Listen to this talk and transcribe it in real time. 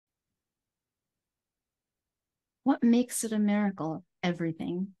What makes it a miracle?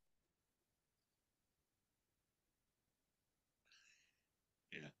 Everything.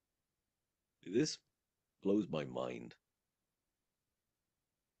 Yeah. This blows my mind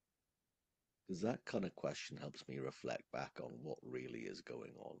because that kind of question helps me reflect back on what really is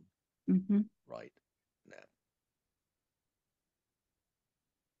going on Mm-hmm. right now.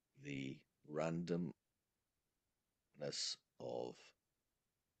 The randomness of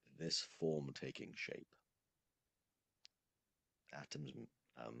this form taking shape, atoms,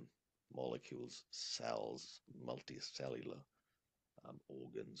 um, molecules, cells, multicellular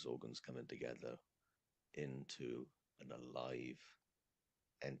organs coming together into an alive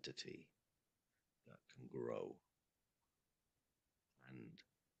entity that can grow and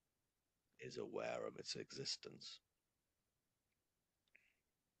is aware of its existence.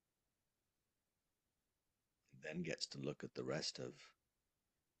 Then gets to look at the rest of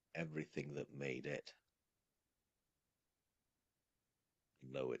everything that made it,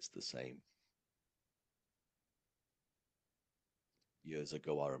 know it's the same. Years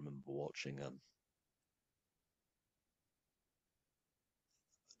ago, I remember watching a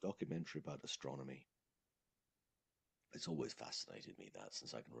documentary about astronomy. It's always fascinated me that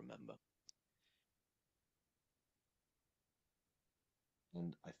since I can remember.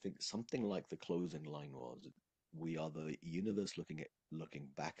 And I think something like the closing line was, "We are the universe looking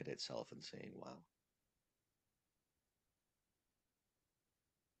back at itself and saying, wow."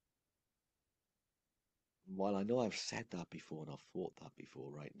 While I know I've said that before and I've thought that before,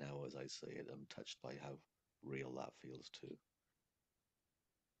 right now as I say it, I'm touched by how real that feels too.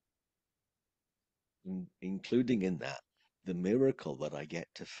 Including in that the miracle that I get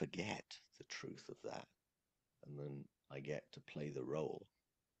to forget the truth of that, and then I get to play the role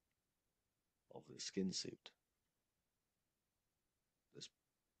of the skin suit, this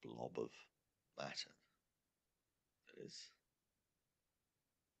blob of matter that is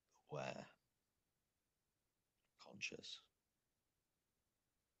aware, conscious,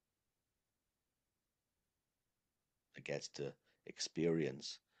 that gets to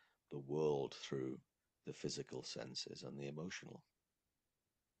experience the world through the physical senses and the emotional.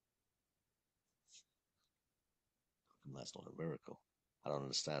 And that's not a miracle. I don't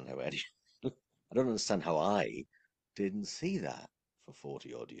understand how Eddie, I don't understand how I didn't see that for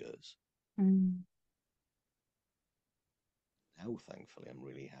 40 odd years. Mm. Now, thankfully, I'm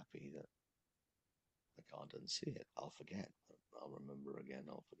really happy that I can't unsee it. I'll forget. I'll remember again.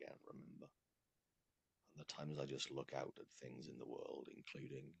 I'll forget. Remember. And the times I just look out at things in the world,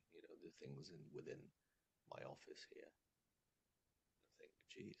 including the things within my office here, I think,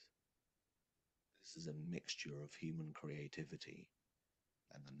 geez, this is a mixture of human creativity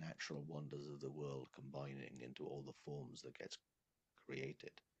and the natural wonders of the world combining into all the forms that gets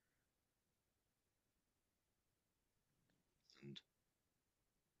created. And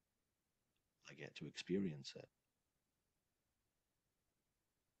I get to experience it.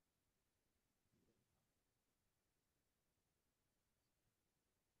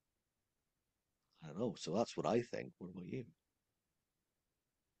 I don't know. So that's what I think. What about you?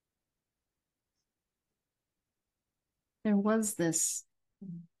 There was this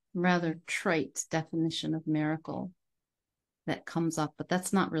rather trite definition of miracle that comes up, but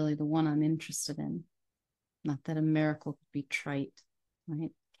that's not really the one I'm interested in. Not that a miracle could be trite,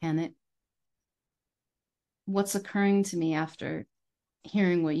 right? Can it? What's occurring to me after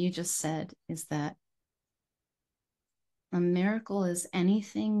hearing what you just said is that a miracle is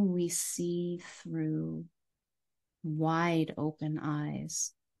anything we see through wide open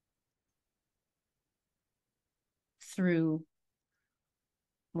eyes, through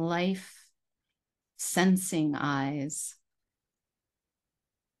life sensing eyes,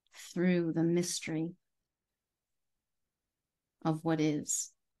 through the mystery of what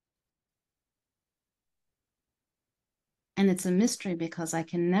is. And it's a mystery because I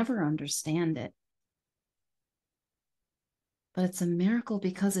can never understand it. But it's a miracle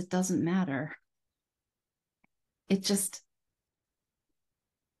because it doesn't matter. It just,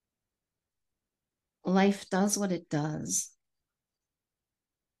 life does what it does.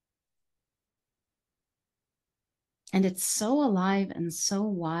 And it's so alive and so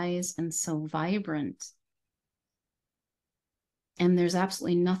wise and so vibrant. And there's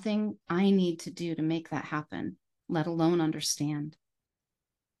absolutely nothing I need to do to make that happen, let alone understand.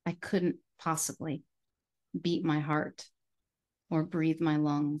 I couldn't possibly beat my heart or breathe my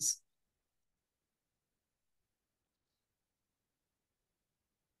lungs,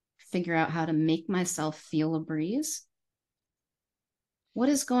 figure out how to make myself feel a breeze. What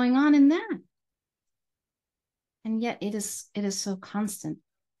is going on in that? And yet it is so constant.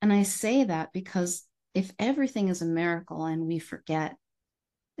 And I say that because if everything is a miracle and we forget,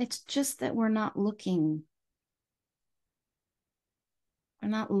 it's just that we're not looking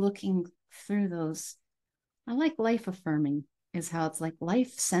through those. I like life affirming, is how it's like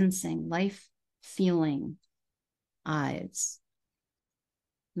life sensing, life feeling eyes,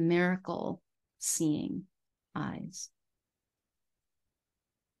 miracle seeing eyes.